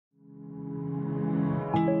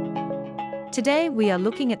Today we are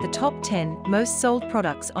looking at the top 10 most sold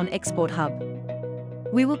products on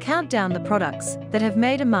Exporthub. We will count down the products that have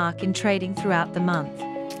made a mark in trading throughout the month.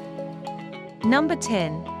 Number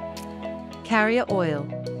 10. Carrier oil.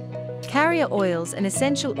 Carrier oils and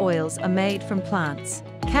essential oils are made from plants.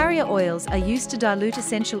 Carrier oils are used to dilute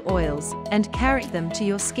essential oils and carry them to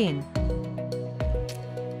your skin.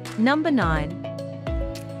 Number 9.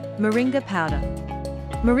 Moringa powder.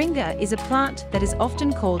 Moringa is a plant that is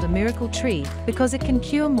often called a miracle tree because it can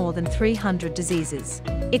cure more than 300 diseases.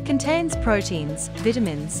 It contains proteins,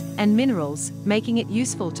 vitamins, and minerals, making it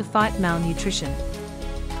useful to fight malnutrition.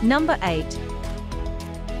 Number 8.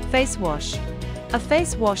 Face wash. A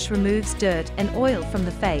face wash removes dirt and oil from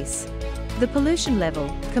the face. The pollution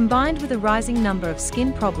level, combined with a rising number of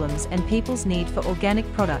skin problems and people's need for organic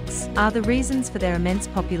products, are the reasons for their immense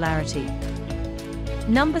popularity.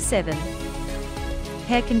 Number 7.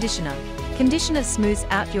 Hair conditioner. Conditioner smooths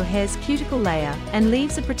out your hair's cuticle layer and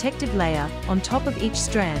leaves a protective layer on top of each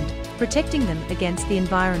strand, protecting them against the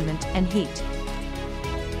environment and heat.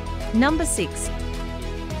 Number 6.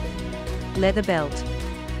 Leather belt.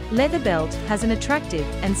 Leather belt has an attractive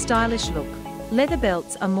and stylish look. Leather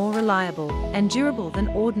belts are more reliable and durable than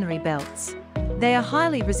ordinary belts. They are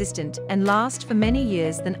highly resistant and last for many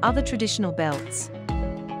years than other traditional belts.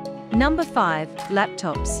 Number 5.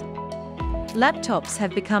 Laptops. Laptops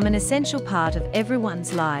have become an essential part of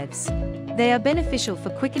everyone's lives. They are beneficial for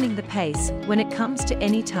quickening the pace when it comes to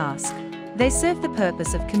any task. They serve the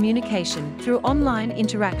purpose of communication through online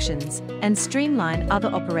interactions and streamline other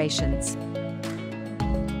operations.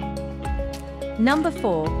 Number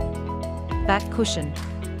 4. Back cushion.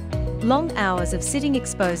 Long hours of sitting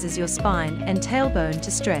exposes your spine and tailbone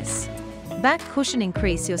to stress. Back cushion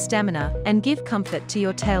increase your stamina and give comfort to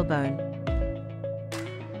your tailbone.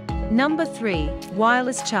 Number 3.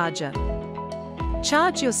 Wireless charger.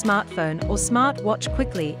 Charge your smartphone or smartwatch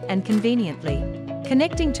quickly and conveniently.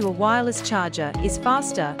 Connecting to a wireless charger is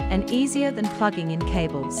faster and easier than plugging in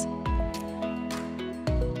cables.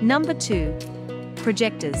 Number 2.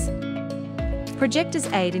 Projectors. Projectors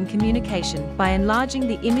aid in communication by enlarging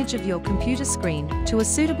the image of your computer screen to a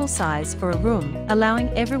suitable size for a room, allowing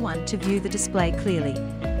everyone to view the display clearly.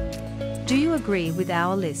 Do you agree with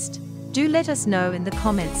our list? Do let us know in the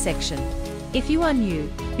comments section. If you are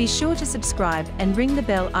new, be sure to subscribe and ring the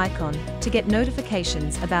bell icon to get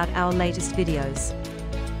notifications about our latest videos.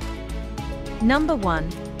 Number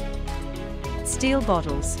 1. Steel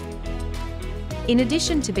bottles. In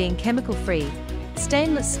addition to being chemical-free,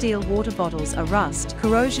 stainless steel water bottles are rust,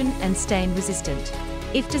 corrosion, and stain resistant.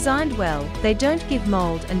 If designed well, they don't give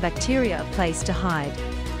mold and bacteria a place to hide.